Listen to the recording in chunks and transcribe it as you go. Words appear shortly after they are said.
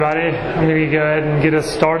Everybody, I'm going to go ahead and get us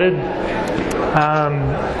started.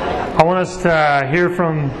 I want us to hear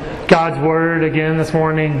from God's Word again this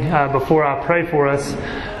morning before I pray for us.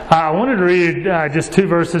 I wanted to read just two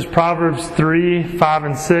verses, Proverbs 3, 5,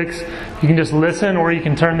 and 6. You can just listen or you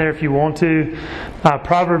can turn there if you want to.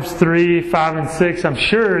 Proverbs 3, 5, and 6. I'm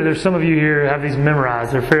sure there's some of you here who have these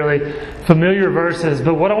memorized. They're fairly familiar verses.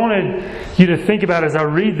 But what I wanted you to think about as I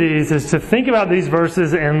read these is to think about these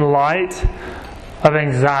verses in light of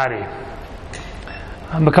anxiety.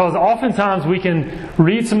 Because oftentimes we can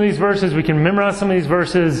read some of these verses, we can memorize some of these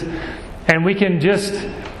verses, and we can just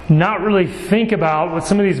not really think about what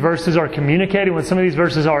some of these verses are communicating, what some of these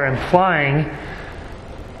verses are implying.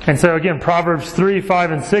 And so again, Proverbs 3,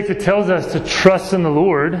 5, and 6, it tells us to trust in the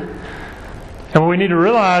Lord. And what we need to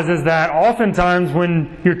realize is that oftentimes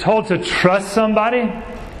when you're told to trust somebody,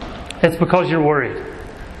 it's because you're worried.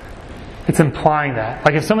 It's implying that.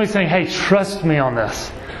 Like if somebody's saying, hey, trust me on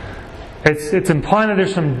this. It's implying that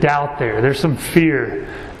there's some doubt there. There's some fear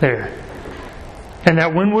there. And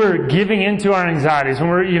that when we're giving into our anxieties, when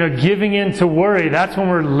we're giving into worry, that's when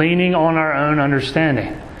we're leaning on our own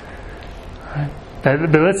understanding. Right?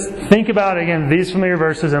 But let's think about, again, these familiar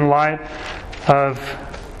verses in light of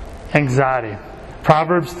anxiety.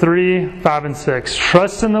 Proverbs 3, 5, and 6.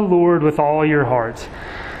 Trust in the Lord with all your heart,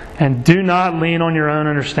 and do not lean on your own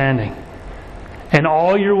understanding. In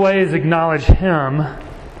all your ways acknowledge Him,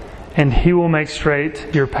 and He will make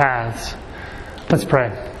straight your paths. Let's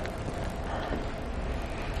pray.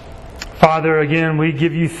 Father, again, we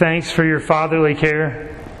give you thanks for your fatherly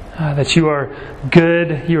care, that you are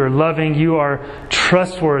good, you are loving, you are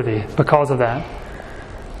trustworthy because of that.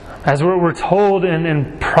 As we're told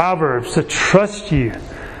in Proverbs to trust you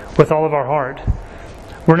with all of our heart.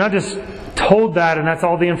 We're not just told that and that's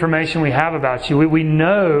all the information we have about you. We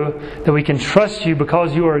know that we can trust you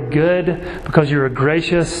because you are good, because you are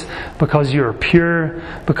gracious, because you are pure,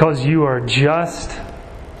 because you are just.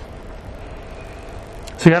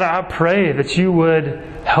 So God, I pray that you would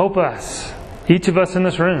help us, each of us in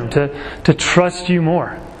this room, to trust you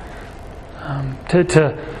more.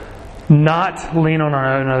 To not lean on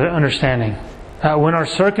our own understanding. When our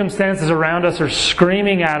circumstances around us are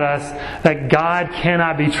screaming at us that God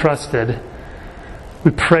cannot be trusted, we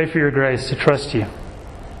pray for your grace to trust you.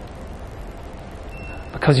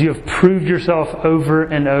 Because you have proved yourself over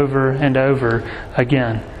and over and over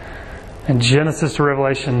again. And Genesis to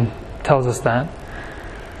Revelation tells us that.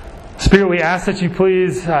 Spirit, we ask that you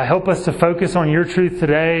please help us to focus on your truth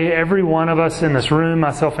today. Every one of us in this room,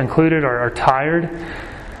 myself included, are tired.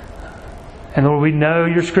 And Lord, we know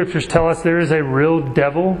your scriptures tell us there is a real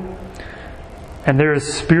devil and there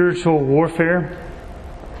is spiritual warfare.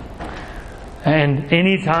 And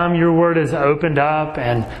anytime your word is opened up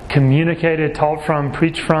and communicated, taught from,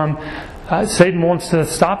 preached from, Satan wants to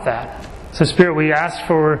stop that. So Spirit, we ask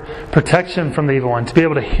for protection from the evil one, to be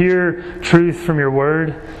able to hear truth from your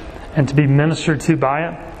word and to be ministered to by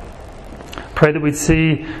it. Pray that we'd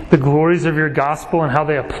see the glories of your gospel and how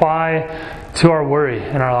they apply to our worry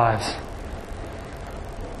in our lives.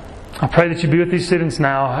 I pray that you be with these students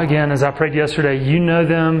now. Again, as I prayed yesterday, you know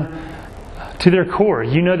them to their core.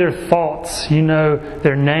 You know their thoughts. You know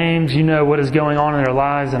their names. You know what is going on in their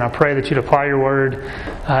lives. And I pray that you'd apply your word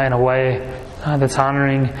in a way that's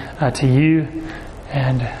honoring to you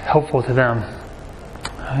and helpful to them.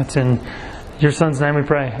 It's in your Son's name we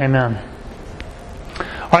pray. Amen.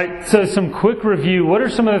 Alright, so some quick review. What are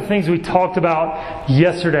some of the things we talked about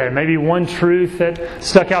yesterday? Maybe one truth that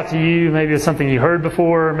stuck out to you. Maybe it's something you heard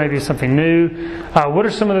before. Maybe it's something new. What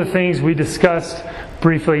are some of the things we discussed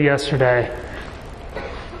briefly yesterday?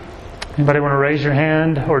 Anybody want to raise your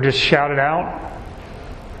hand or just shout it out?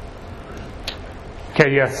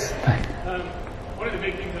 Okay, yes. One of the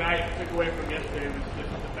big things that I took away from yesterday was just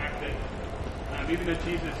the fact that even though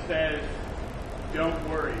Jesus says, don't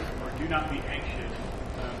worry or do not be anxious,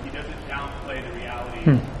 He doesn't downplay the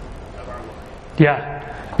reality of our work.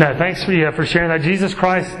 Yeah. No, thanks for sharing that. Jesus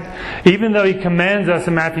Christ, even though He commands us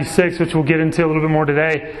in Matthew 6, which we'll get into a little bit more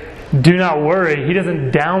today, do not worry, He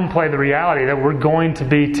doesn't downplay the reality that we're going to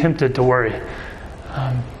be tempted to worry.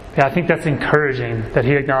 I think that's encouraging that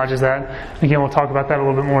He acknowledges that. Again, we'll talk about that a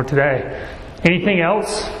little bit more today. Anything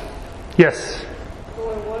else? Yes?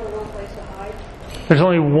 There's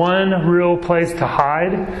only one real place to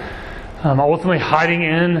hide. Ultimately hiding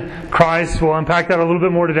in Christ. We'll unpack that a little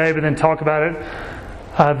bit more today, but then talk about it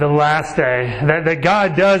the last day. That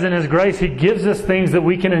God does in His grace, He gives us things that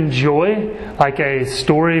we can enjoy, like a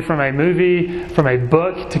story from a movie, from a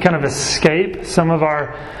book, to kind of escape some of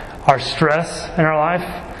our stress in our life.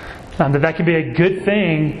 That can be a good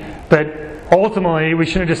thing, but ultimately, we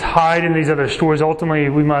shouldn't just hide in these other stories. Ultimately,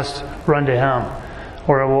 we must run to Him,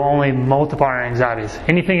 or it will only multiply our anxieties.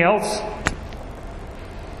 Anything else?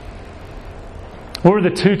 What were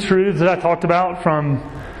the two truths that I talked about from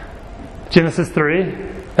Genesis 3?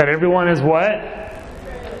 That everyone is what?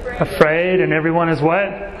 Afraid, and everyone is what?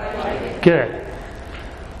 Good.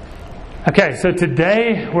 Okay, so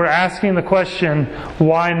today we're asking the question,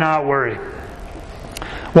 why not worry?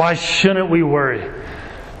 Why shouldn't we worry?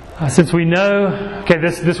 Since we know, okay,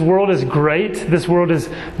 this world is great. This world is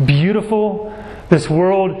beautiful. This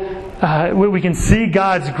world, we can see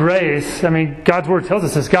God's grace. I mean, God's Word tells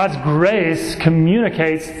us this. God's grace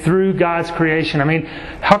communicates through God's creation. I mean,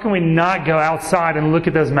 how can we not go outside and look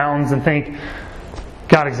at those mountains and think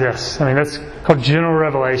God exists? I mean, that's called general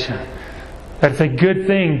revelation. That's a good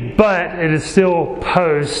thing, but it is still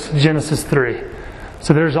post Genesis 3.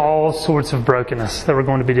 So there's all sorts of brokenness that we're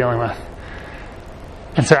going to be dealing with.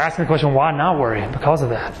 And so asking the question, why not worry? Because of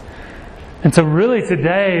that. And so really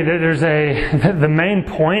today, the main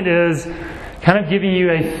point is kind of giving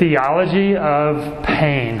you a theology of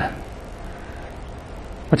pain.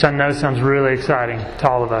 Which I know sounds really exciting to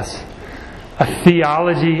all of us. A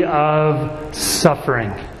theology of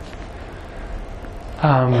suffering.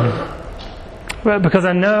 Because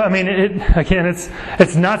I know, I mean,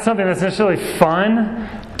 it's not something that's necessarily fun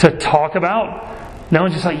to talk about. No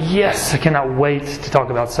one's just like, yes, I cannot wait to talk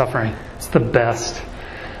about suffering. It's the best.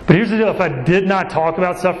 But here's the deal. If I did not talk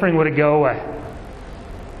about suffering, would it go away?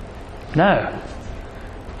 No.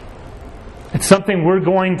 It's something we're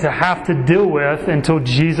going to have to deal with until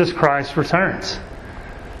Jesus Christ returns.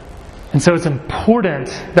 And so it's important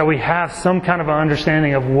that we have some kind of an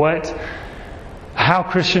understanding of how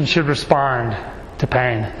Christians should respond to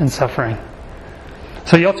pain and suffering.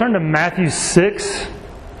 So y'all turn to Matthew 6.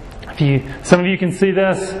 Some of you can see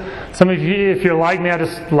this. Some of you, if you're like me, I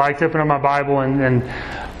just like to open up my Bible and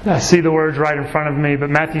see the words right in front of me. But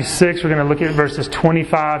Matthew 6, we're going to look at verses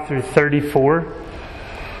 25 through 34.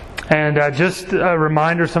 And just a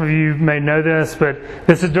reminder, some of you may know this, but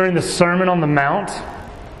this is during the Sermon on the Mount.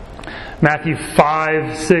 Matthew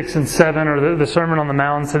 5, 6, and 7 are the Sermon on the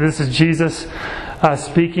Mount. So this is Jesus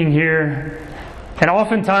speaking here. And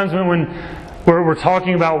oftentimes when we're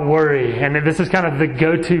talking about worry, and this is kind of the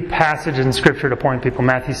go-to passage in Scripture to point people,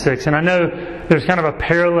 Matthew 6. And I know there's kind of a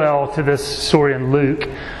parallel to this story in Luke,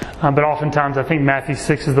 but oftentimes I think Matthew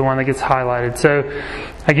 6 is the one that gets highlighted. So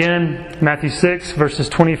again, Matthew 6, verses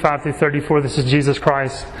 25 through 34, this is Jesus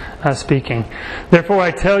Christ speaking. Therefore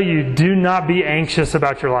I tell you, do not be anxious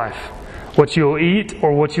about your life, what you will eat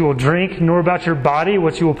or what you will drink, nor about your body,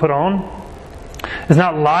 what you will put on. Is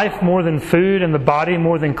not life more than food, and the body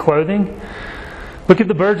more than clothing? Look at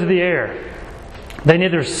the birds of the air. They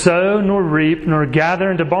neither sow nor reap nor gather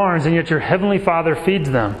into barns, and yet your heavenly Father feeds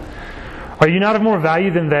them. Are you not of more value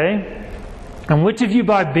than they? And which of you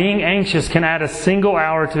by being anxious can add a single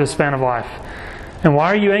hour to a span of life? And why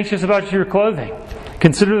are you anxious about your clothing?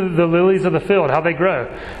 Consider the lilies of the field, how they grow.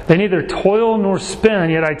 They neither toil nor spin,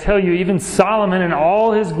 yet I tell you, even Solomon in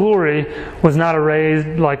all his glory was not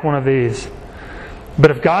arrayed like one of these. But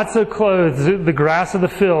if God so clothes the grass of the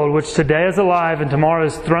field, which today is alive and tomorrow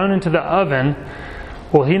is thrown into the oven,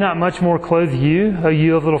 will He not much more clothe you, O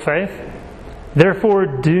you of little faith? Therefore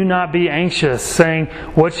do not be anxious, saying,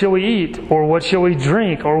 what shall we eat? Or what shall we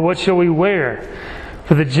drink? Or what shall we wear?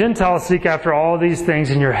 For the Gentiles seek after all these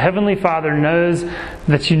things, and your heavenly Father knows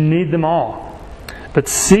that you need them all. But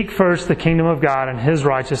seek first the kingdom of God and His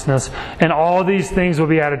righteousness, and all these things will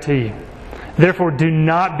be added to you. Therefore do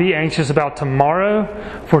not be anxious about tomorrow,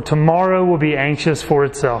 for tomorrow will be anxious for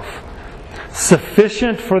itself.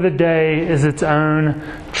 Sufficient for the day is its own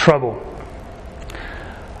trouble.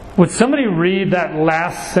 Would somebody read that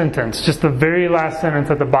last sentence, just the very last sentence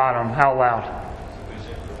at the bottom, out loud?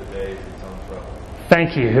 Sufficient for the day is its own trouble.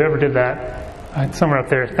 Thank you. Whoever did that. Somewhere up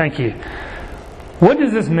there. Thank you. What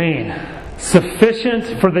does this mean?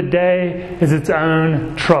 Sufficient for the day is its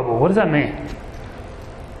own trouble. What does that mean?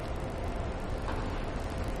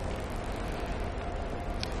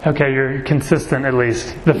 Okay, you're consistent at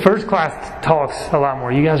least. The first class talks a lot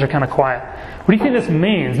more. You guys are kind of quiet. What do you think this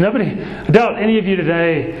means? I doubt any of you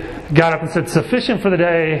today got up and said, sufficient for the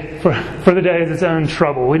day, for the day is its own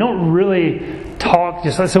trouble. We don't really talk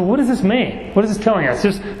just like, so what does this mean? What is this telling us?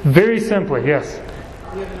 Just very simply, yes.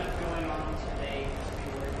 We have enough going on today to be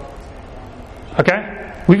worried about what's going on.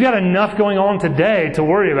 Okay? We've got enough going on today to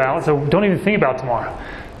worry about, so don't even think about tomorrow.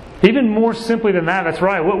 Even more simply than that, that's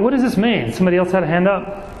right. What does this mean? Somebody else had a hand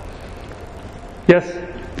up? Yes?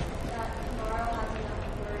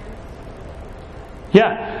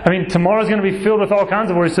 Yeah, I mean, tomorrow's going to be filled with all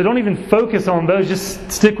kinds of worries, so don't even focus on those.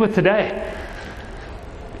 Just stick with today.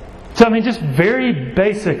 So, I mean, just very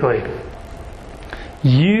basically,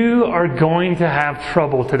 you are going to have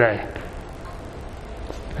trouble today.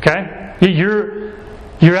 Okay? You're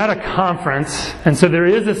at a conference, and so there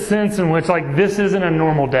is a sense in which, like, this isn't a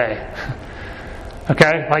normal day.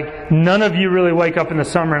 Okay? Like, none of you really wake up in the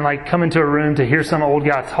summer and, like, come into a room to hear some old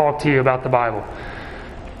guy talk to you about the Bible.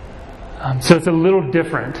 So it's a little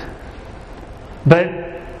different. But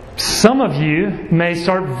some of you may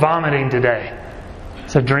start vomiting today.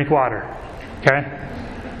 So drink water. Okay?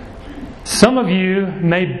 Some of you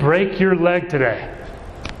may break your leg today.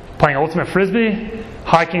 Playing ultimate frisbee,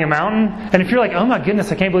 hiking a mountain. And if you're like, oh my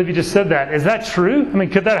goodness, I can't believe you just said that. Is that true? I mean,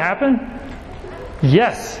 could that happen?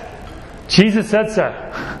 Yes. Jesus said so.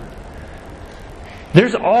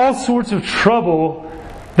 There's all sorts of trouble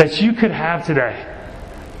that you could have today.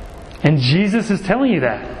 And Jesus is telling you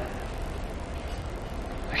that.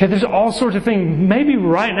 Okay, there's all sorts of things. Maybe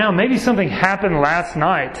right now, maybe something happened last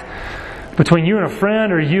night between you and a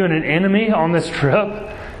friend or you and an enemy on this trip,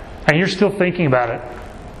 and you're still thinking about it.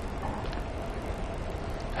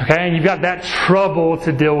 Okay, and you've got that trouble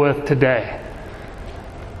to deal with today.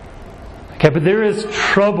 Okay, but there is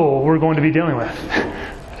trouble we're going to be dealing with.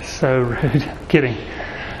 So rude. Kidding.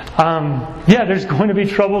 Yeah, there's going to be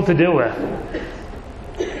trouble to deal with.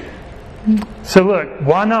 So look,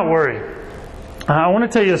 why not worry? I want to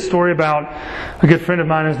tell you a story about a good friend of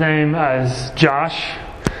mine. His name is Josh.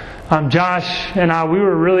 Josh and I, we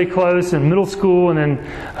were really close in middle school, and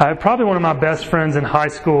then probably one of my best friends in high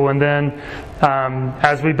school. And then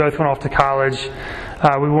as we both went off to college,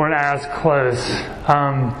 we weren't as close.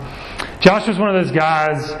 Josh was one of those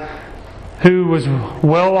guys who was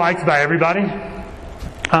well liked by everybody.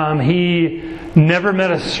 He never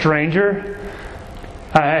met a stranger.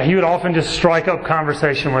 He would often just strike up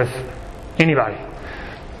conversation with anybody.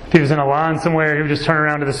 If he was in a line somewhere, he would just turn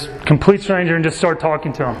around to this complete stranger and just start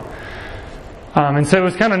talking to him. And so it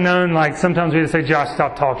was kind of known, like sometimes we would say, Josh,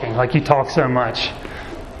 stop talking, like you talk so much.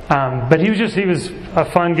 But he was a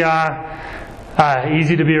fun guy,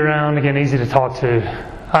 easy to be around, again, easy to talk to.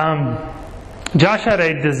 Josh had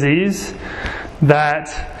a disease that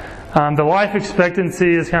the life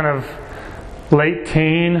expectancy is kind of late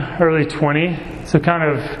teen, early 20, so kind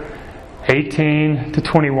of 18 to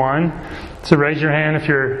 21. So raise your hand if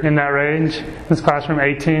you're in that range. In this classroom,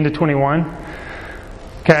 18 to 21.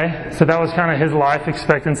 Okay, so that was kind of his life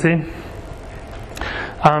expectancy.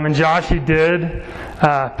 And Josh, he did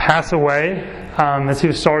pass away as he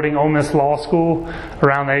was starting Ole Miss Law School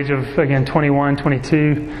around the age of, again, 21,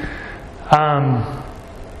 22. As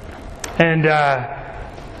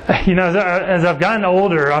I've gotten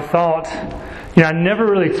older, I've thought, I never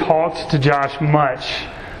really talked to Josh much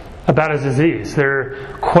about his disease. There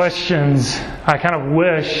are questions I kind of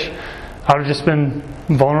wish I would have just been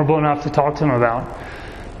vulnerable enough to talk to him about.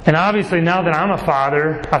 And obviously now that I'm a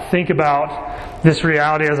father, I think about this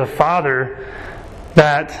reality as a father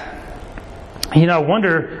that, I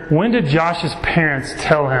wonder, when did Josh's parents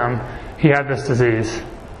tell him he had this disease?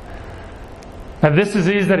 Now, this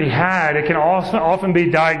disease that he had, it can often be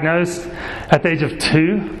diagnosed at the age of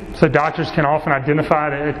 2. So doctors can often identify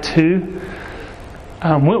it at 2.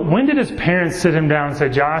 When did his parents sit him down and say,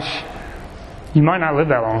 Josh, you might not live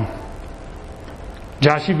that long.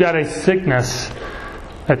 Josh, you've got a sickness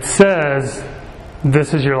that says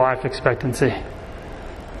this is your life expectancy.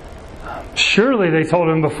 Surely they told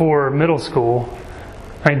him before middle school.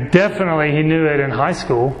 Definitely he knew it in high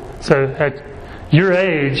school. So at your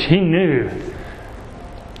age, he knew.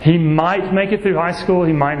 He might make it through high school,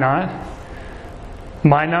 he might not.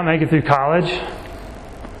 Might not make it through college.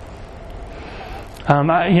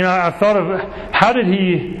 I thought of how did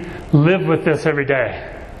he live with this every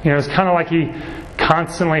day? It's kind of like he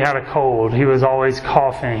constantly had a cold. He was always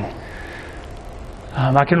coughing.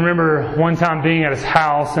 I can remember one time being at his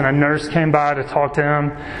house and a nurse came by to talk to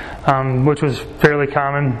him, which was fairly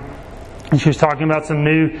common. And she was talking about some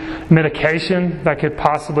new medication that could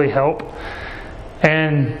possibly help.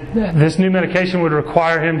 And this new medication would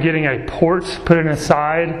require him getting a port put in his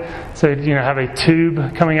side, so have a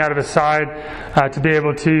tube coming out of his side to be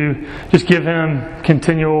able to just give him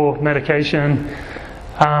continual medication.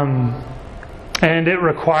 And it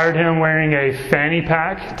required him wearing a fanny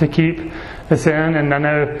pack to keep this in. And I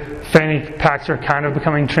know fanny packs are kind of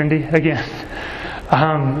becoming trendy again,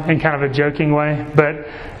 in kind of a joking way. But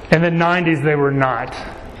in the 90s, they were not.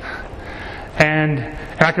 And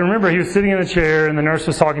I can remember he was sitting in the chair and the nurse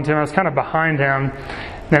was talking to him. I was kind of behind him.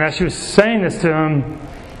 And as she was saying this to him,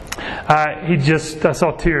 I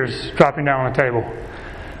saw tears dropping down on the table.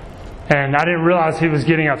 And I didn't realize he was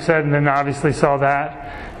getting upset, and then I obviously saw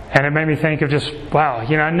that. And it made me think of just, wow,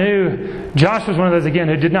 I knew Josh was one of those, again,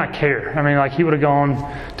 who did not care. I mean, like, he would have gone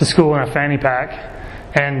to school in a fanny pack,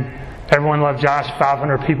 and everyone loved Josh.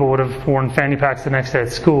 500 people would have worn fanny packs the next day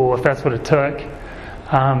at school if that's what it took.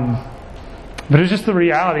 But it was just the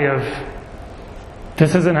reality of,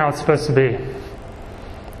 this isn't how it's supposed to be.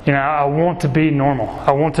 I want to be normal.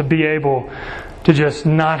 I want to be able to just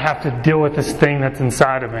not have to deal with this thing that's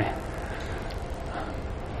inside of me.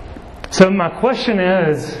 So my question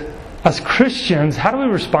is, as Christians, how do we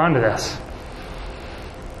respond to this?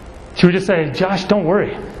 Should we just say, Josh, don't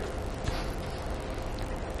worry?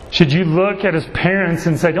 Should you look at his parents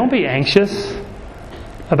and say, don't be anxious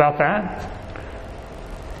about that?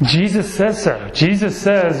 Jesus says so. Jesus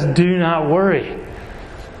says, do not worry.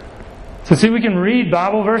 So see, we can read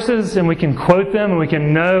Bible verses and we can quote them and we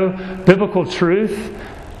can know biblical truth,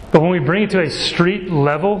 but when we bring it to a street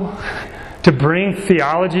level, to bring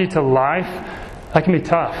theology to life, that can be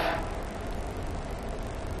tough.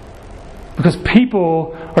 Because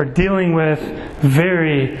people are dealing with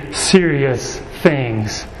very serious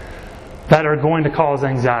things that are going to cause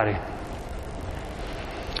anxiety.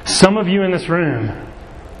 Some of you in this room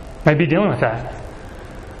may be dealing with that.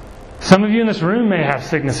 Some of you in this room may have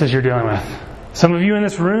sicknesses you're dealing with. Some of you in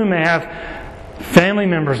this room may have family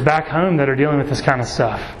members back home that are dealing with this kind of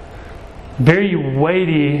stuff. Very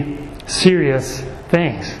weighty, serious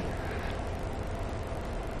things.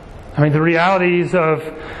 I mean, the realities of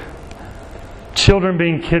children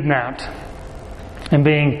being kidnapped and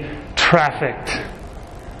being trafficked.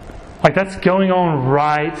 Like, that's going on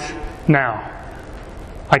right now.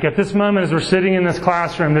 Like, at this moment, as we're sitting in this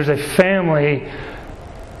classroom, there's a family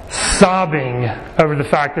sobbing over the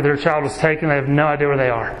fact that their child was taken. They have no idea where they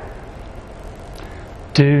are.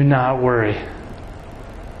 Do not worry.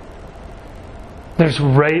 There's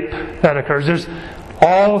rape that occurs. There's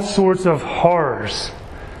all sorts of horrors.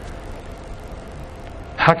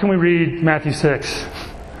 How can we read Matthew 6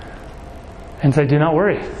 and say, do not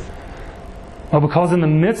worry? Well, because in the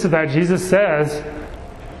midst of that, Jesus says,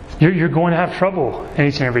 you're going to have trouble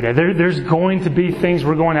each and every day. There's going to be things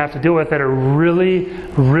we're going to have to deal with that are really,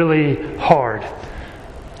 really hard.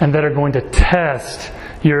 And that are going to test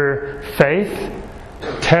your faith,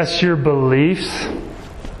 test your beliefs.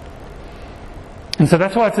 And so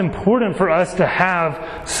that's why it's important for us to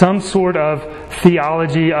have some sort of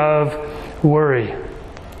theology of worry.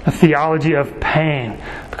 A theology of pain.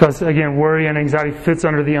 Because again, worry and anxiety fits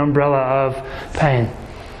under the umbrella of pain.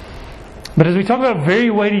 But as we talk about very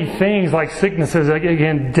weighty things like sicknesses,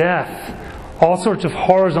 again, death, all sorts of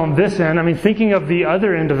horrors on this end, I mean, thinking of the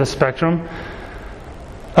other end of the spectrum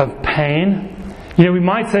of pain, we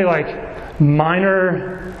might say like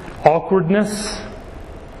minor awkwardness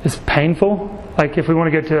is painful. Like if we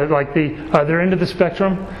want to get to like the other end of the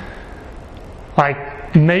spectrum,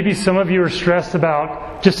 like maybe some of you are stressed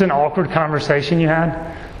about just an awkward conversation you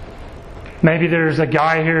had. Maybe there's a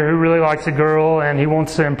guy here who really likes a girl and he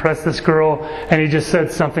wants to impress this girl and he just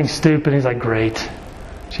said something stupid. He's like, great,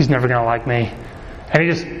 she's never going to like me. And he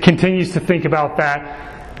just continues to think about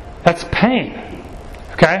that. That's pain.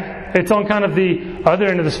 Okay? It's on kind of the other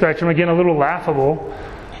end of the spectrum. Again, a little laughable.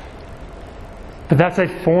 But that's a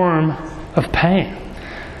form of pain.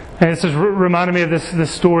 And this just reminded me of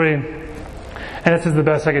this story. And this is the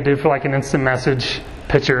best I could do for like an instant message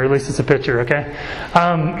picture. At least it's a picture, okay?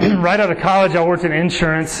 Right out of college, I worked in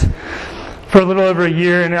insurance for a little over a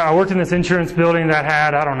year. And I worked in this insurance building that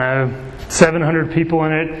had, 700 people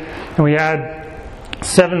in it. And we had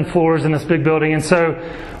 7 floors in this big building. And so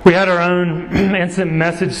we had our own instant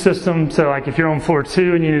message system. So like if you're on floor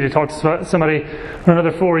 2 and you need to talk to somebody on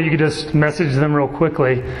another floor, you could just message them real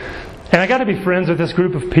quickly. And I got to be friends with this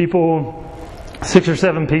group of people, 6 or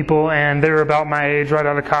 7 people, and they were about my age, right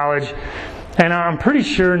out of college. And I'm pretty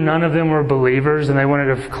sure none of them were believers, and they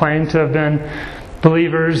wanted to claim to have been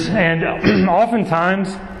believers. And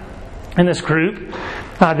oftentimes in this group,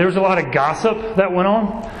 there was a lot of gossip that went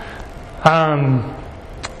on.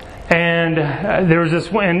 And there was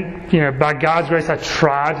this one, by God's grace, I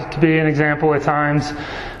tried to be an example at times.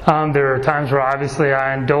 There are times where obviously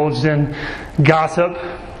I indulged in gossip.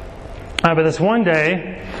 But this one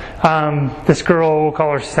day, this girl, we'll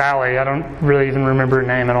call her Sally. I don't really even remember her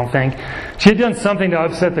name, I don't think. She had done something to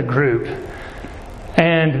upset the group.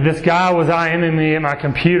 And this guy was IMing me at my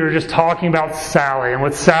computer just talking about Sally and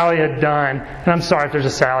what Sally had done. And I'm sorry if there's a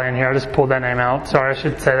Sally in here. I just pulled that name out. Sorry, I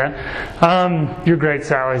should say that. You're great,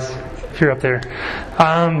 Sallys, if you're up there.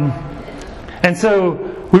 And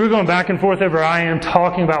so we were going back and forth over IM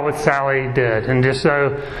talking about what Sally did. And just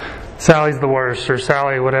so Sally's the worst, or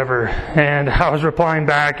Sally whatever. And I was replying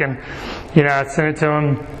back, and I sent it to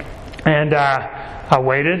him. And I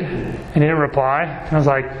waited, and he didn't reply. And I was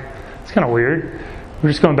like, it's kind of weird. We're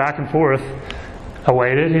just going back and forth. I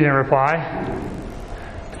waited, he didn't reply.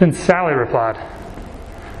 But then Sally replied.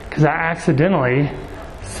 Because I accidentally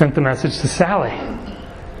sent the message to Sally.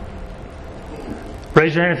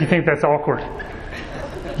 Raise your hand if you think that's awkward.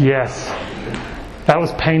 Yes. That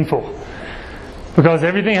was painful. Because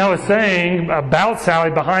everything I was saying about Sally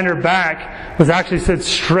behind her back was actually said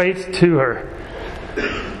straight to her.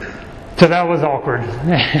 So that was awkward.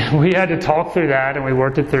 We had to talk through that and we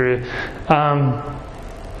worked it through.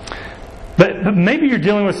 But maybe you're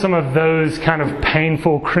dealing with some of those kind of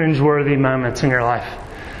painful, cringeworthy moments in your life.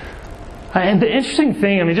 And the interesting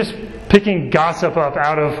thing, just picking gossip up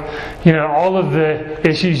out of, all of the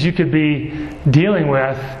issues you could be dealing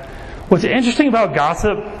with. What's interesting about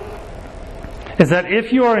gossip is that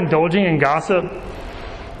if you are indulging in gossip,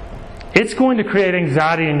 it's going to create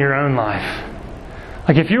anxiety in your own life.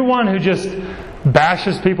 Like if you're one who just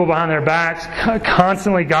bashes people behind their backs,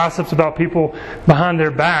 constantly gossips about people behind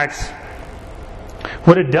their backs,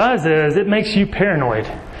 what it does is it makes you paranoid.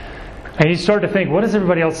 And you start to think, what is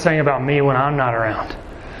everybody else saying about me when I'm not around?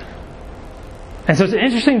 And so it's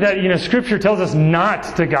interesting that, Scripture tells us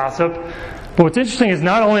not to gossip. But what's interesting is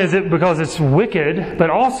not only is it because it's wicked, but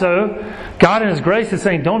also God in His grace is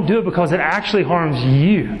saying don't do it because it actually harms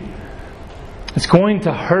you. It's going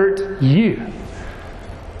to hurt you.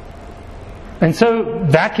 And so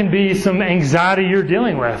that can be some anxiety you're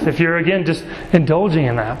dealing with if you're, again, just indulging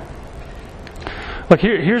in that. Look,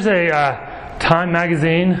 here's a Time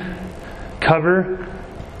magazine cover.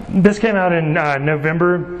 This came out in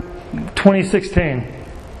November 2016.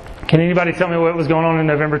 Can anybody tell me what was going on in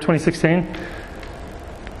November 2016?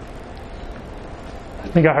 I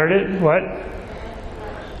think I heard it. What?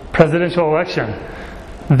 Presidential election.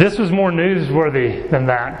 This was more newsworthy than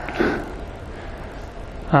that.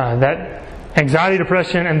 That anxiety,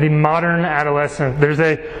 depression, and the modern adolescent. There's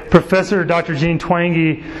a professor, Dr. Jean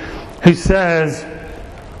Twenge, who says,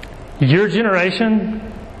 your generation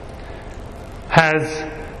has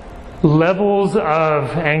levels of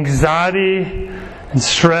anxiety and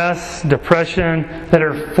stress, depression that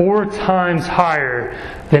are 4 times higher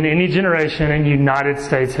than any generation in United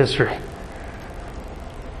States history.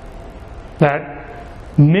 That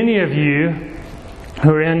many of you who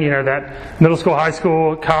are in, that middle school, high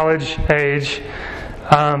school, college age,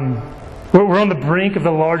 we're on the brink of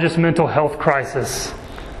the largest mental health crisis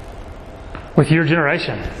with your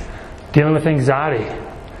generation, dealing with anxiety.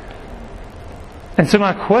 And so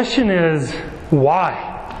my question is, why?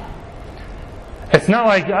 It's not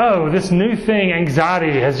like, this new thing,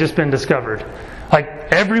 anxiety, has just been discovered. Like,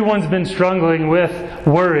 everyone's been struggling with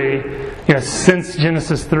worry, since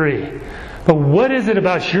Genesis 3. But what is it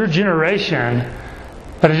about your generation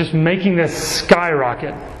that is just making this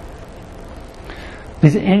skyrocket?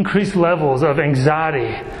 These increased levels of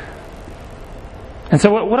anxiety. And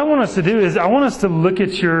so what I want us to do is, I want us to look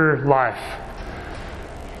at your life.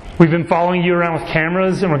 We've been following you around with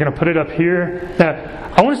cameras, and we're going to put it up here.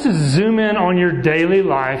 Now, I want us to zoom in on your daily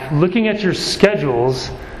life, looking at your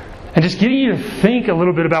schedules, and just getting you to think a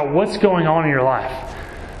little bit about what's going on in your life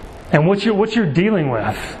and what you're dealing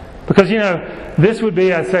with. Because, this would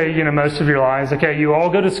be, I'd say, most of your lives. Okay, you all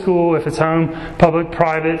go to school, if it's home, public,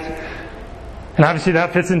 private. And obviously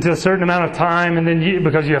that fits into a certain amount of time, and then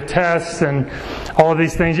because you have tests and all of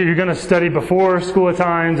these things, you're going to study before school at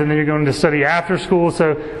times, and then you're going to study after school.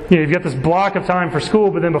 So, you've got this block of time for school,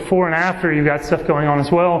 but then before and after you've got stuff going on as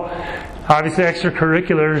well. Obviously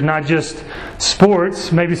extracurriculars, not just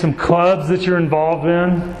sports, maybe some clubs that you're involved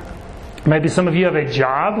in. Maybe some of you have a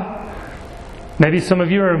job. Maybe some of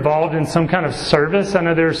you are involved in some kind of service. I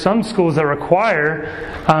know there are some schools that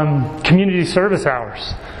require community service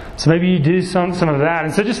hours. So maybe you do some of that.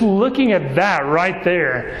 And so just looking at that right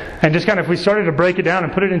there, and just kind of if we started to break it down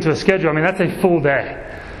and put it into a schedule, that's a full day.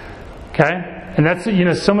 Okay? And that's,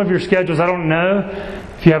 some of your schedules, I don't know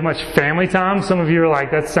if you have much family time. Some of you are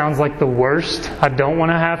like, that sounds like the worst. I don't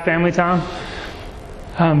want to have family time.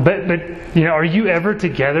 But are you ever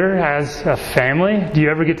together as a family? Do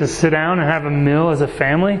you ever get to sit down and have a meal as a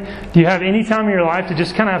family? Do you have any time in your life to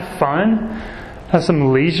just kind of have fun? Have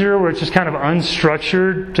some leisure where it's just kind of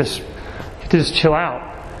unstructured, just chill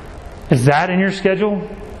out. Is that in your schedule?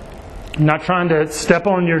 I'm not trying to step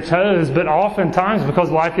on your toes, but oftentimes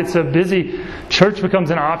because life gets so busy, church becomes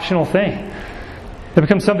an optional thing. It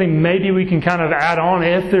becomes something maybe we can kind of add on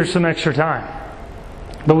if there's some extra time.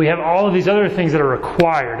 But we have all of these other things that are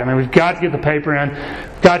required. We've got to get the paper in,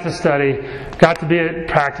 got to study, got to be at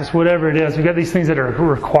practice, whatever it is. We've got these things that are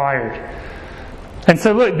required. And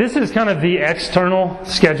so look, this is kind of the external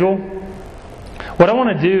schedule. what I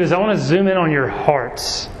want to do is I want to zoom in on your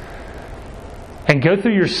hearts and go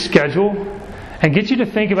through your schedule and get you to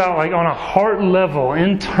think about, like, on a heart level,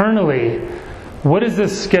 internally, what is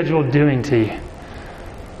this schedule doing to you?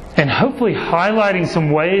 And hopefully highlighting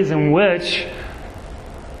some ways in which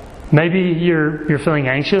maybe you're feeling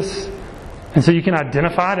anxious, and so you can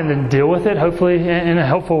identify it and then deal with it, hopefully in a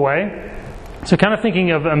helpful way. So kind of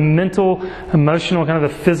thinking of a mental, emotional, kind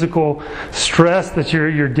of the physical stress that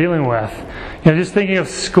you're dealing with. Just thinking of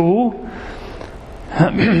school. I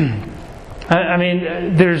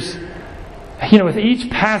mean, there's, with each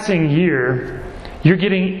passing year, you're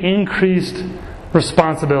getting increased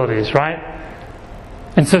responsibilities, right?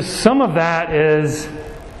 And so some of that is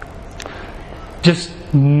just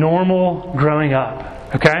normal growing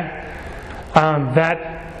up, okay?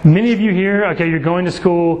 That many of you here, okay, you're going to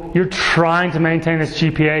school, you're trying to maintain this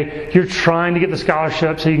GPA, you're trying to get the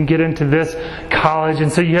scholarship so you can get into this college,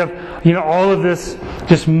 and so you have, all of this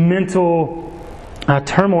just mental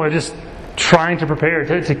turmoil, just trying to prepare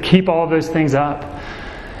to keep all of those things up.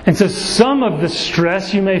 And so some of the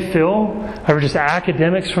stress you may feel over just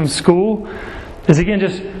academics from school is, again,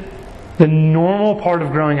 just the normal part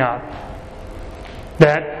of growing up.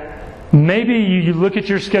 That maybe you look at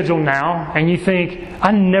your schedule now and you think,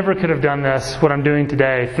 I never could have done this, what I'm doing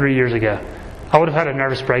today, 3 years ago. I would have had a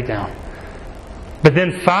nervous breakdown. But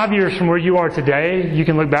then 5 years from where you are today, you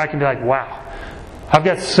can look back and be like, wow, I've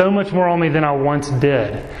got so much more on me than I once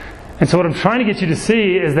did. And so what I'm trying to get you to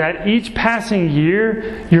see is that each passing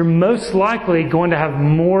year, you're most likely going to have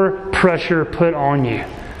more pressure put on you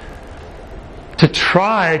to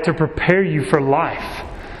try to prepare you for life.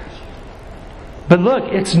 But look,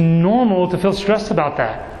 it's normal to feel stressed about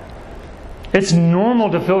that. It's normal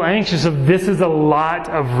to feel anxious of, this is a lot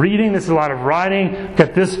of reading, this is a lot of writing,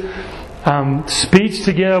 got this speech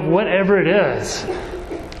to give, whatever it is.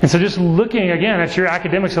 And so just looking again at your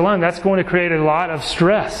academics alone, that's going to create a lot of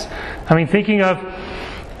stress. I mean, thinking of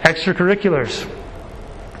extracurriculars.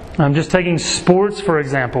 I'm just taking sports, for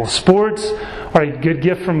example. Sports are a good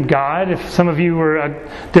gift from God. If some of you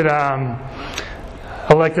did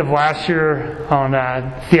elective last year on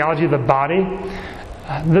theology of the body,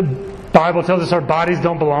 the Bible tells us our bodies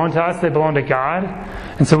don't belong to us, they belong to God.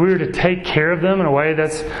 And so we were to take care of them in a way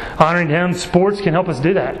that's honoring Him. Sports can help us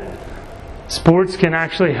do that. Sports can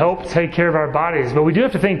actually help take care of our bodies. But we do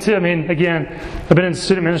have to think too, I mean, again, I've been in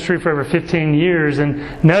student ministry for over 15 years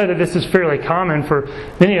and know that this is fairly common for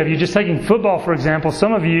many of you. Just taking football, for example,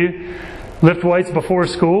 some of you lift weights before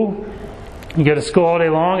school, you go to school all day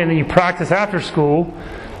long, and then you practice after school,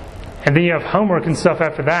 and then you have homework and stuff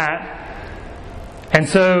after that. And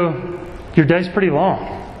so your day's pretty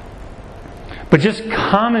long. But just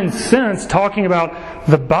common sense, talking about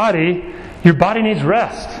the body, your body needs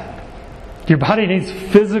rest. Your body needs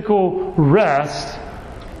physical rest,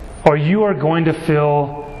 or you are going to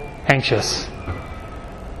feel anxious.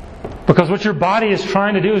 Because what your body is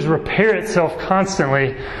trying to do is repair itself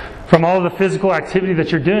constantly from all of the physical activity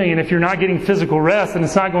that you're doing. And if you're not getting physical rest, then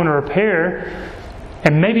it's not going to repair.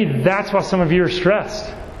 And maybe that's why some of you are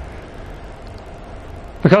stressed.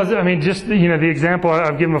 Because, I mean, just, the example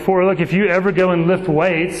I've given before, look, if you ever go and lift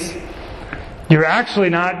weights, you're actually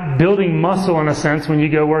not building muscle in a sense when you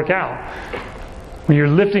go work out. When you're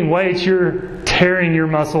lifting weights, you're tearing your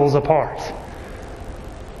muscles apart.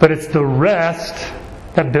 But it's the rest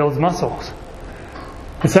that builds muscles.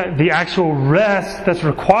 It's the actual rest that's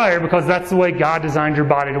required because that's the way God designed your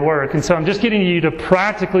body to work. And so I'm just getting you to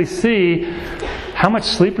practically see, how much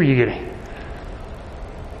sleep are you getting?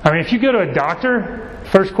 I mean, if you go to a doctor,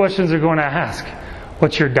 first questions they're going to ask,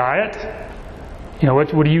 what's your diet?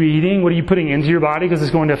 What are you eating? What are you putting into your body? Because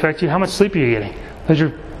it's going to affect you. How much sleep are you getting? Those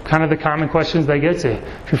are kind of the common questions they get to.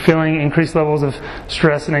 If you're feeling increased levels of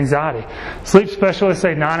stress and anxiety. Sleep specialists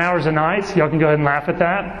say 9 hours a night. Y'all can go ahead and laugh at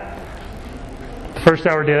that. The first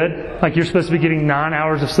hour did. Like, you're supposed to be getting 9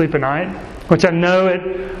 hours of sleep a night. Which I know at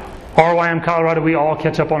RYM Colorado we all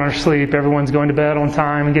catch up on our sleep. Everyone's going to bed on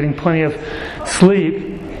time and getting plenty of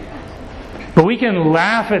sleep. But we can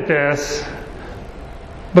laugh at this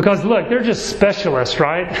because, look, they're just specialists,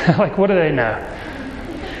 right? Like, what do they know?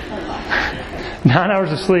 9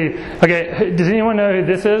 hours of sleep. Okay, does anyone know who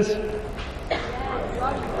this is?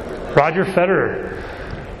 Roger Federer.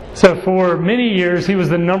 So for many years, he was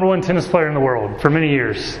the number one tennis player in the world. For many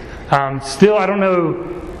years. Still, I don't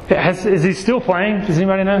know, is he still playing? Does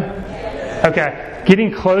anybody know? Okay.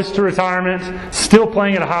 Getting close to retirement. Still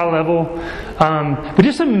playing at a high level. But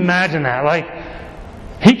just imagine that. Like,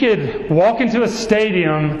 he could walk into a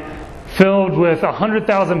stadium filled with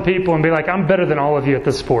 100,000 people and be like, I'm better than all of you at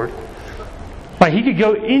this sport. Like, he could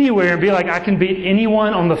go anywhere and be like, I can beat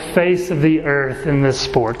anyone on the face of the earth in this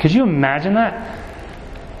sport. Could you imagine that?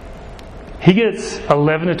 He gets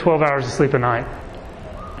 11 to 12 hours of sleep a night.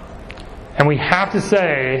 And we have to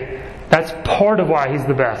say that's part of why he's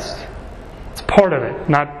the best. It's part of it,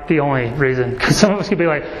 not the only reason. Because some of us could be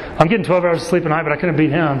like, I'm getting 12 hours of sleep a night, but I couldn't beat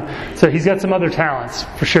him. So he's got some other talents,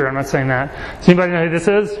 for sure. I'm not saying that. Does anybody know who this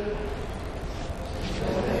is?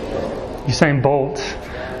 Usain Bolt.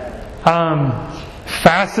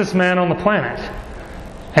 Fastest man on the planet.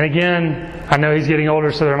 And again, I know he's getting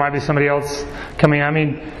older, so there might be somebody else coming. I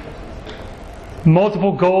mean,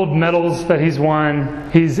 multiple gold medals that he's won.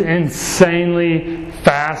 He's insanely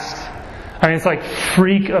fast. I mean, it's like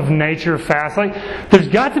freak of nature fast. Like, there's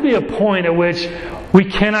got to be a point at which we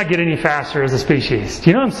cannot get any faster as a species. Do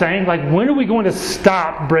you know what I'm saying? Like, when are we going to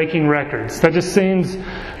stop breaking records? That just seems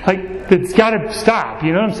like it's got to stop.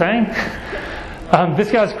 You know what I'm saying? This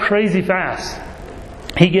guy's crazy fast.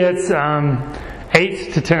 He gets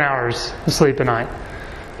 8 to 10 hours of sleep a night.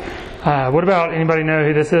 What about, anybody know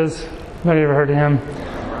who this is? Anybody ever heard of him?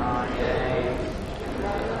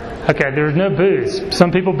 Okay, there was no boos.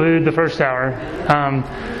 Some people booed the first hour.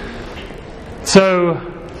 So,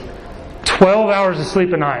 12 hours of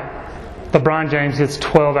sleep a night. LeBron James gets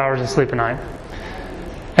 12 hours of sleep a night.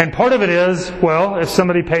 And part of it is, well, if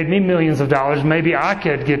somebody paid me millions of dollars, maybe I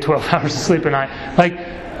could get 12 hours of sleep a night. Like,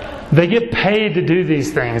 they get paid to do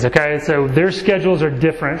these things, okay? So their schedules are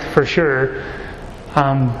different, for sure.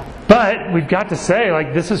 But we've got to say,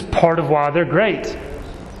 like, this is part of why they're great.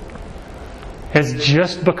 It's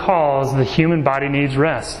just because the human body needs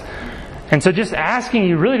rest. And so just asking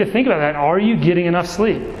you really to think about that, are you getting enough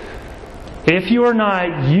sleep? If you are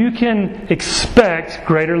not, you can expect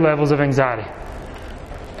greater levels of anxiety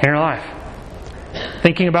in your life.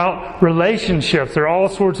 Thinking about relationships. There are all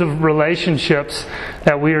sorts of relationships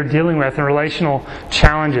that we are dealing with and relational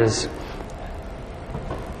challenges.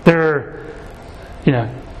 There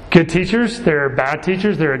are, good teachers. There are bad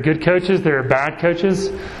teachers. There are good coaches. There are bad coaches.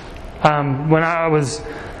 When I was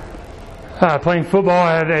playing football,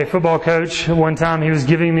 I had a football coach. One time he was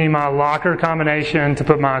giving me my locker combination to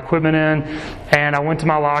put my equipment in, and I went to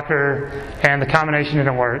my locker and the combination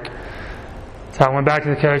didn't work. So I went back to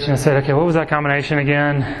the coach and I said, okay, what was that combination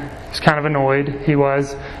again? He was kind of annoyed. He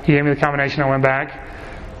gave me the combination. I went back.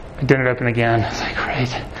 It didn't open again. I was like,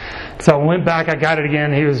 great. So I went back. I got it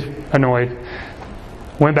again. He was annoyed.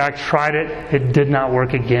 Went back, tried it. It did not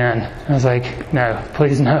work again. I was like, no,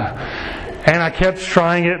 please no. And I kept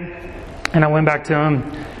trying it. And I went back to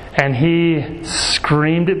him. And he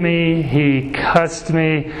screamed at me. He cussed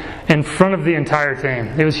me in front of the entire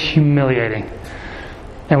team. It was humiliating.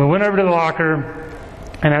 And we went over to the locker,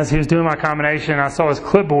 and as he was doing my combination, I saw his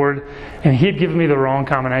clipboard, and he had given me the wrong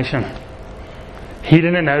combination. He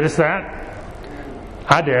didn't notice that.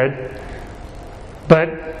 I did. But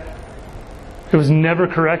it was never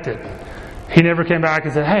corrected. He never came back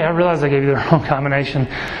and said, hey, I realized I gave you the wrong combination.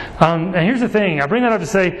 And here's the thing. I bring that up to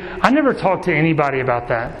say, I never talked to anybody about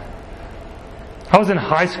that. I was in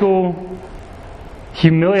high school,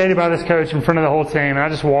 humiliated by this coach in front of the whole team, and I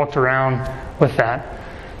just walked around with that.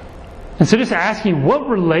 And so just asking, what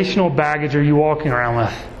relational baggage are you walking around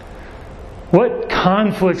with? What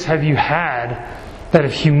conflicts have you had that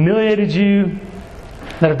have humiliated you,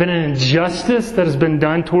 that have been an injustice that has been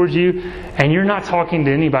done towards you, and you're not talking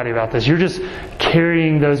to anybody about this? You're just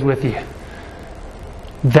carrying those with you.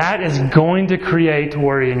 That is going to create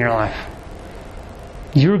worry in your life.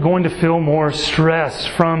 You're going to feel more stress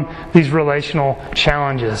from these relational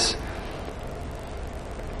challenges.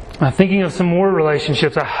 Thinking of some more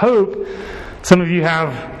relationships, I hope some of you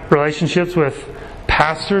have relationships with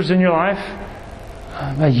pastors in your life,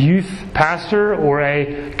 a youth pastor or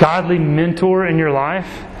a godly mentor in your life.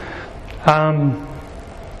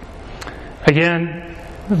 Again,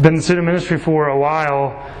 I've been in student ministry for a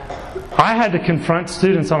while. I had to confront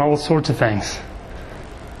students on all sorts of things.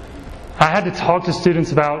 I had to talk to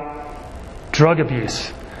students about drug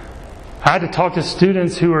abuse. I had to talk to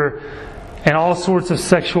students who were in all sorts of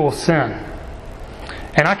sexual sin.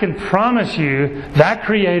 And I can promise you that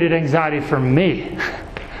created anxiety for me.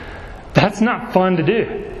 That's not fun to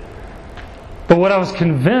do. But what I was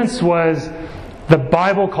convinced was the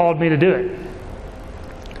Bible called me to do it.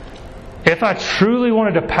 If I truly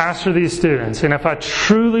wanted to pastor these students, and if I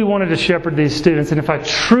truly wanted to shepherd these students, and if I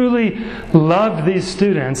truly loved these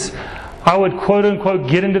students, I would quote unquote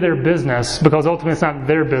get into their business, because ultimately it's not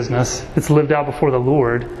their business. It's lived out before the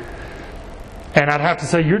Lord. And I'd have to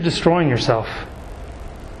say, you're destroying yourself.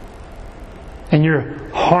 And you're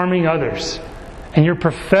harming others. And you're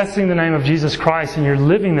professing the name of Jesus Christ and you're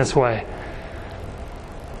living this way.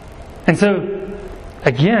 And so,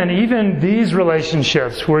 again, even these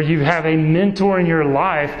relationships where you have a mentor in your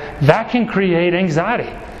life, that can create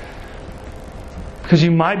anxiety. Because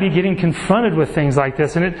you might be getting confronted with things like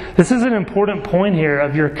this. And this is an important point here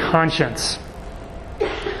of your conscience.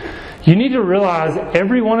 You need to realize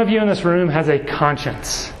every one of you in this room has a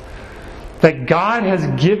conscience. That God has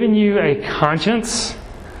given you a conscience.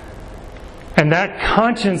 And that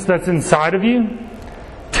conscience that's inside of you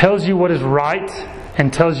tells you what is right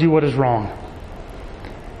and tells you what is wrong.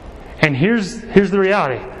 And here's the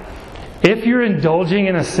reality. If you're indulging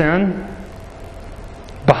in a sin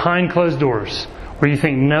behind closed doors, where you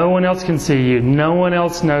think no one else can see you, no one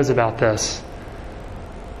else knows about this,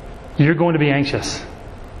 you're going to be anxious.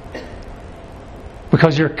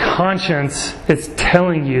 Because your conscience is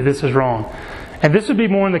telling you this is wrong. And this would be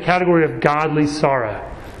more in the category of godly sorrow.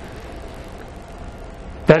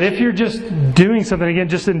 That if you're just doing something, again,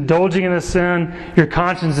 just indulging in a sin, your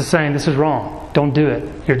conscience is saying this is wrong. Don't do it.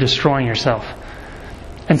 You're destroying yourself.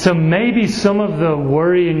 And so maybe some of the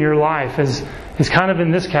worry in your life is kind of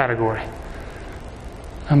in this category.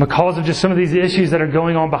 And because of just some of these issues that are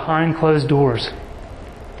going on behind closed doors.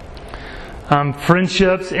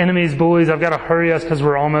 Friendships, enemies, bullies. I've got to hurry us because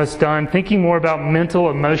we're almost done. Thinking more about mental,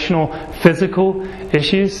 emotional, physical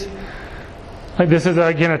issues. Like this is,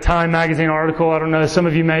 again, a Time magazine article. I don't know, some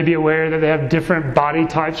of you may be aware that they have different body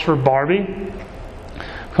types for Barbie.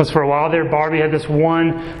 Because for a while there, Barbie had this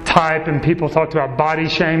one type and people talked about body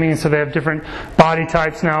shaming. So they have different body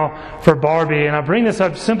types now for Barbie. And I bring this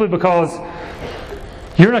up simply because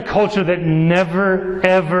you're in a culture that never,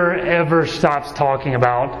 ever, ever stops talking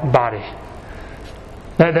about body.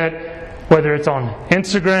 That whether it's on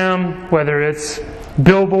Instagram, whether it's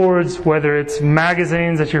billboards, whether it's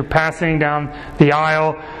magazines that you're passing down the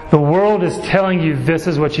aisle, the world is telling you this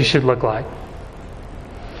is what you should look like.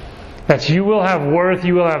 That you will have worth,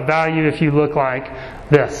 you will have value if you look like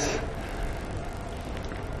this.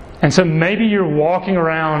 And so maybe you're walking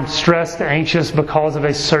around stressed, anxious because of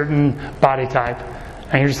a certain body type.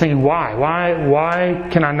 And you're just thinking, why? Why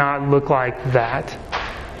can I not look like that?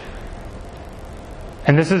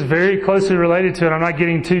 And this is very closely related to it. I'm not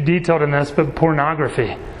getting too detailed in this, but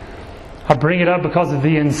pornography. I bring it up because of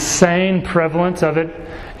the insane prevalence of it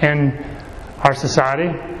in our society.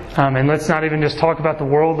 And let's not even just talk about the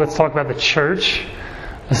world. Let's talk about the church.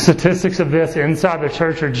 The statistics of this inside the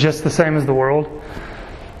church are just the same as the world.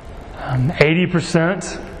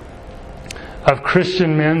 80% of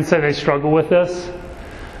Christian men say they struggle with this.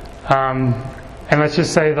 And let's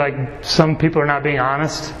just say like some people are not being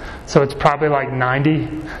honest. So it's probably like 90.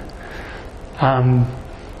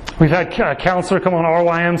 We've had a counselor come on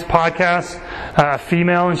RYM's podcast, a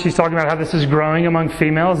female, and she's talking about how this is growing among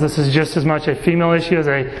females. This is just as much a female issue as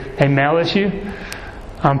a male issue.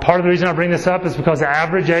 Part of the reason I bring this up is because the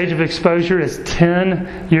average age of exposure is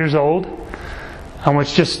 10 years old.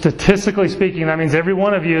 Which just statistically speaking, that means every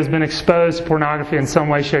one of you has been exposed to pornography in some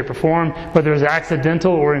way, shape, or form, whether it's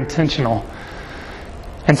accidental or intentional.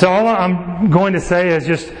 And so all I'm going to say is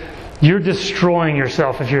just, you're destroying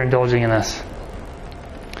yourself if you're indulging in this.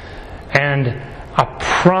 And I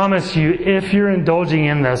promise you, if you're indulging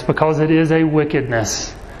in this, because it is a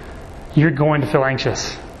wickedness, you're going to feel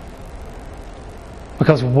anxious.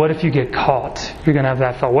 Because what if you get caught? You're going to have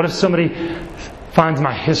that thought. What if somebody finds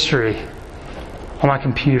my history on my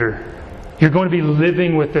computer? You're going to be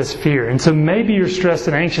living with this fear. And so maybe you're stressed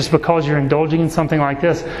and anxious because you're indulging in something like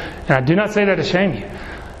this. And I do not say that to shame you.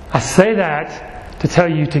 I say that to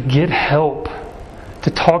tell you to get help,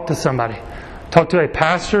 to talk to somebody. Talk to a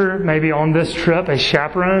pastor, maybe on this trip, a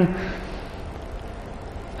chaperone.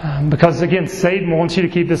 Because again, Satan wants you to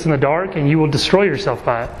keep this in the dark and you will destroy yourself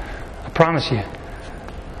by it. I promise you.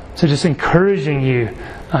 So just encouraging you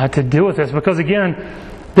to deal with this. Because again,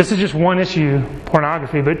 this is just one issue,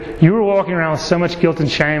 pornography, but you were walking around with so much guilt and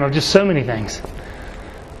shame of just so many things.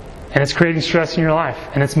 And it's creating stress in your life.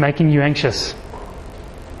 And it's making you anxious.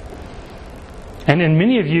 And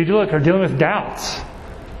many of you, look, are dealing with doubts.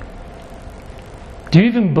 Do you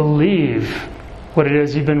even believe what it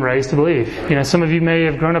is you've been raised to believe? You know, some of you may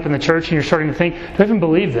have grown up in the church and you're starting to think, do I even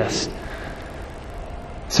believe this?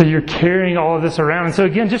 So you're carrying all of this around. And so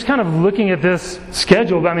again, just kind of looking at this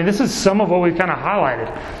schedule, I mean, this is some of what we've kind of highlighted.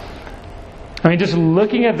 I mean, just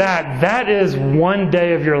looking at that is one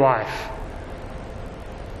day of your life.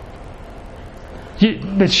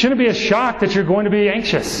 It shouldn't be a shock that you're going to be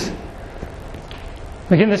anxious.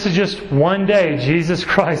 Again, this is just one day. Jesus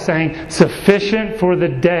Christ saying, sufficient for the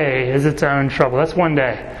day is its own trouble. That's one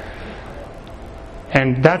day.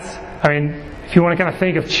 And that's, I mean, if you want to kind of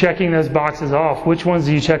think of checking those boxes off, which ones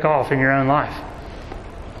do you check off in your own life?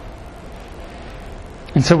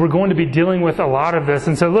 And so we're going to be dealing with a lot of this.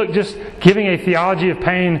 And so look, just giving a theology of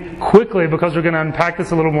pain quickly, because we're going to unpack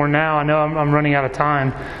this a little more now. I know I'm running out of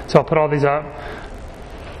time, so I'll put all these up.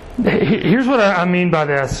 Here's what I mean by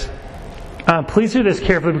this. Please do this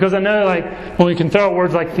carefully, because I know when we can throw out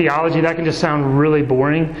words like theology, that can just sound really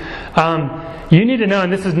boring. You need to know,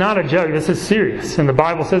 and this is not a joke, this is serious. And the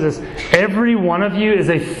Bible says this, every one of you is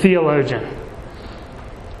a theologian.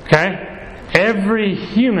 Okay? Every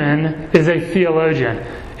human is a theologian.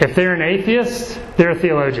 If they're an atheist, they're a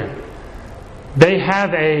theologian. They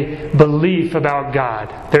have a belief about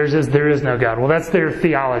God. Theirs is there is no God. Well, that's their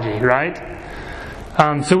theology, right?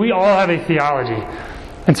 So we all have a theology.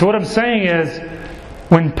 And so what I'm saying is,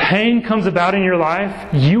 when pain comes about in your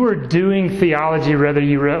life, you are doing theology whether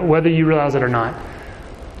you realize it or not.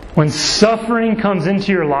 When suffering comes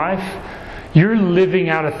into your life, you're living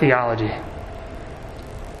out a theology.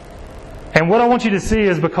 And what I want you to see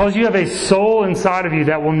is, because you have a soul inside of you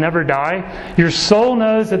that will never die, your soul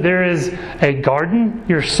knows that there is a garden.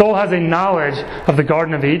 Your soul has a knowledge of the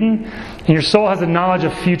Garden of Eden. And your soul has a knowledge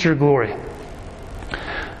of future glory.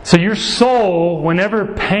 So your soul,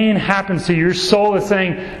 whenever pain happens to you, your soul is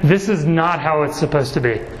saying, this is not how it's supposed to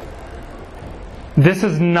be. This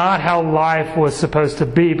is not how life was supposed to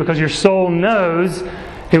be, because your soul knows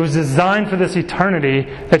it was designed for this eternity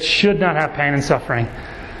that should not have pain and suffering.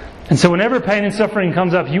 And so whenever pain and suffering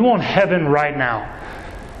comes up, you want heaven right now.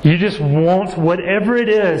 You just want whatever it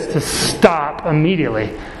is to stop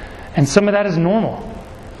immediately. And some of that is normal,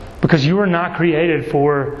 because you were not created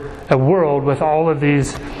for a world with all of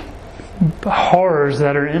these horrors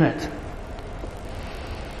that are in it.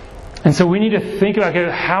 And so we need to think about,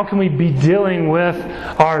 how can we be dealing with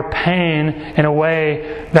our pain in a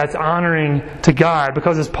way that's honoring to God?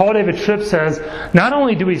 Because as Paul David Tripp says, not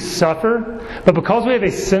only do we suffer, but because we have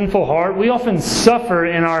a sinful heart, we often suffer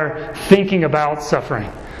in our thinking about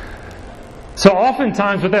suffering. So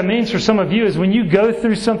oftentimes what that means for some of you is, when you go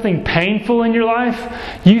through something painful in your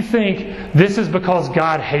life, you think, this is because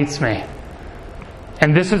God hates me.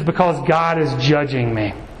 And this is because God is judging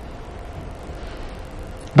me.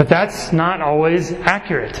 But that's not always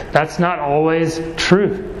accurate. That's not always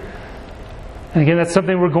true. And again, that's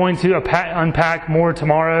something we're going to unpack more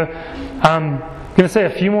tomorrow. I'm going to say a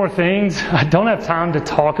few more things. I don't have time to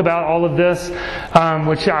talk about all of this,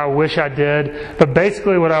 which I wish I did. But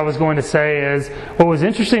basically what I was going to say is, what was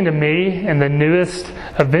interesting to me in the newest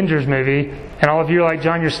Avengers movie, and all of you are like,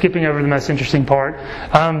 John, you're skipping over the most interesting part,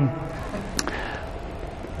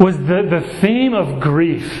 was the theme of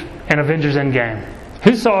grief in Avengers Endgame.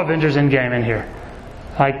 Who saw Avengers Endgame in here?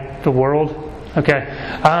 Like the world? Okay.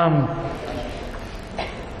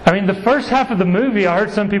 The first half of the movie, I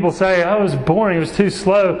heard some people say, it was boring, it was too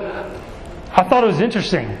slow. I thought it was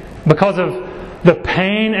interesting because of the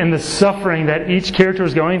pain and the suffering that each character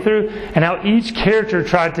was going through, and how each character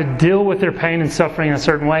tried to deal with their pain and suffering in a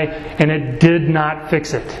certain way, and it did not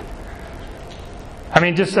fix it.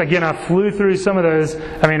 Just again, I flew through some of those.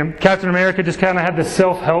 Captain America just kind of had the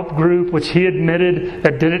self-help group, which he admitted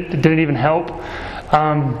that didn't even help.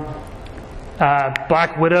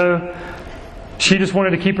 Black Widow, she just wanted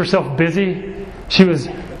to keep herself busy. She was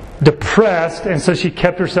depressed, and so she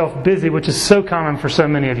kept herself busy, which is so common for so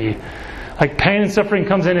many of you. Like, pain and suffering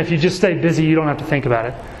comes in, if you just stay busy, you don't have to think about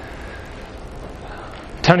it.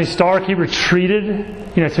 Tony Stark, he retreated,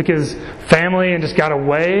 took his family and just got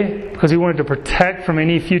away because he wanted to protect from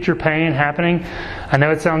any future pain happening. I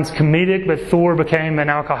know it sounds comedic, but Thor became an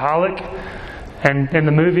alcoholic. And in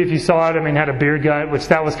the movie, if you saw it, had a beer gut, which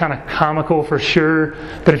that was kind of comical for sure.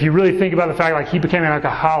 But if you really think about the fact, he became an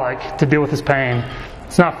alcoholic to deal with his pain,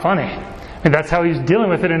 it's not funny. That's how he was dealing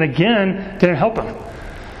with it, and again, didn't help him.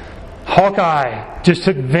 Hawkeye just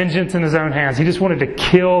took vengeance in his own hands. He just wanted to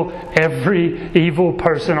kill every evil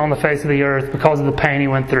person on the face of the earth because of the pain he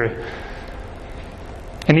went through.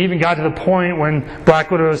 And he even got to the point when Black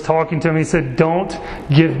Widow was talking to him, he said, "Don't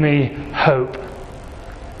give me hope."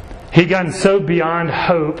 He'd gotten so beyond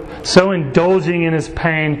hope, so indulging in his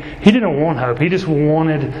pain, he didn't want hope. He just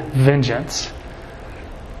wanted vengeance.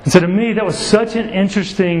 And so to me, that was such an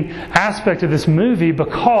interesting aspect of this movie,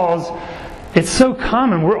 because it's so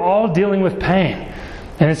common. We're all dealing with pain.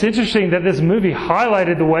 And it's interesting that this movie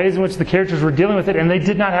highlighted the ways in which the characters were dealing with it, and they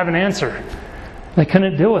did not have an answer. They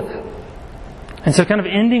couldn't deal with it. And so kind of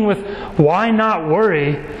ending with, why not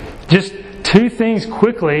worry? Just two things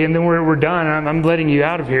quickly, and then we're done. I'm letting you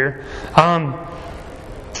out of here.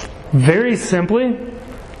 Very simply,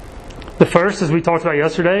 the first, as we talked about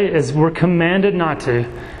yesterday, is we're commanded not to.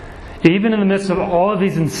 Even in the midst of all of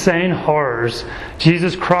these insane horrors,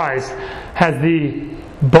 Jesus Christ has the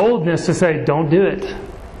boldness to say, don't do it.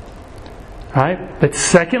 Right? But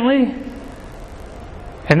secondly,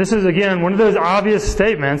 and this is again one of those obvious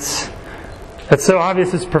statements that's so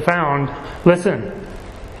obvious it's profound. Listen,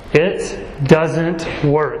 it doesn't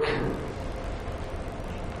work.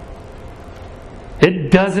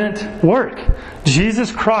 It doesn't work.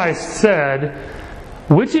 Jesus Christ said,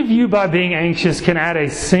 "Which of you by being anxious can add a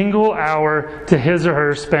single hour to his or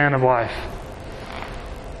her span of life?"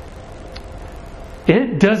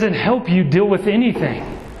 It doesn't help you deal with anything.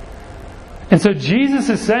 And so Jesus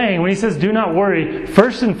is saying, when He says, "Do not worry,"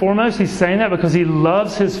 first and foremost, He's saying that because He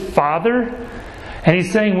loves His Father. And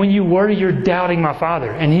He's saying, when you worry, you're doubting my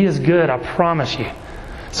Father. And He is good, I promise you.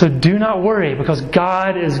 So do not worry, because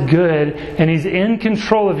God is good and He's in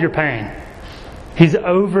control of your pain. He's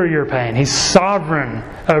over your pain. He's sovereign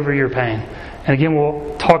over your pain. And again,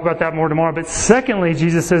 we'll talk about that more tomorrow. But secondly,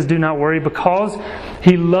 Jesus says, do not worry, because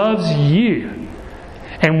He loves you.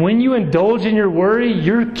 And when you indulge in your worry,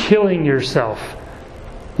 you're killing yourself.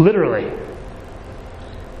 Literally.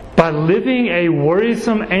 By living a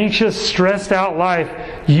worrisome, anxious, stressed out life,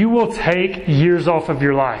 you will take years off of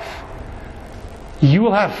your life. You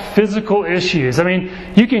will have physical issues. I mean,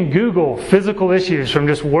 you can Google physical issues from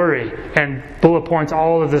just worry and bullet points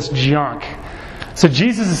all of this junk. So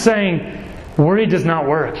Jesus is saying, worry does not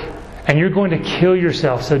work. And you're going to kill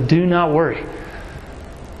yourself, so do not worry.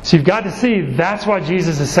 So you've got to see that's why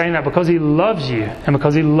Jesus is saying that, because He loves you and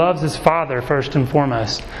because He loves His Father first and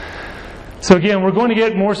foremost. So again, we're going to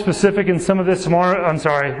get more specific in some of this tomorrow. I'm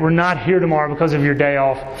sorry, we're not here tomorrow because of your day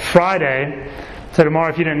off. Friday, so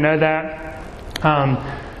tomorrow, if you didn't know that,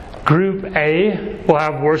 Group A will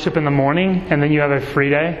have worship in the morning, and then you have a free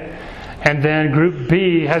day. And then Group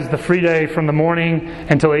B has the free day from the morning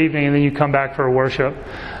until evening, and then you come back for worship.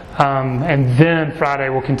 And then Friday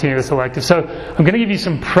we'll continue this elective. So I'm going to give you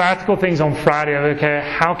some practical things on Friday. Okay,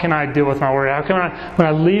 how can I deal with my worry? How can I, when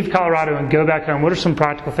I leave Colorado and go back home, what are some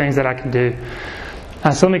practical things that I can do?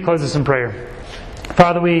 So let me close this in prayer.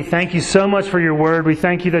 Father, we thank You so much for Your Word. We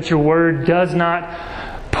thank You that Your Word does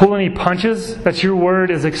not pull any punches, that Your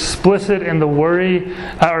Word is explicit in the worry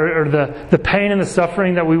or the pain and the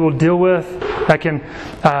suffering that we will deal with that can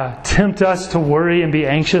tempt us to worry and be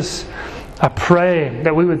anxious. I pray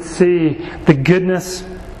that we would see the goodness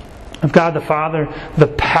of God the Father, the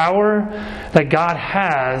power that God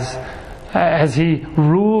has as He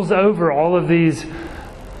rules over all of these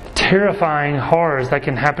terrifying horrors that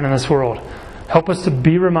can happen in this world. Help us to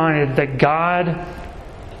be reminded that God,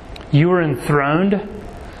 You are enthroned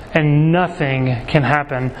and nothing can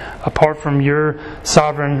happen apart from Your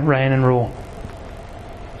sovereign reign and rule.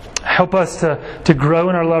 Help us to grow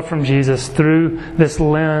in our love from Jesus through this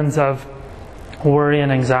lens of worry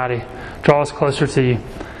and anxiety. Draw us closer to You.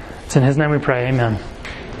 It's in His name we pray. Amen.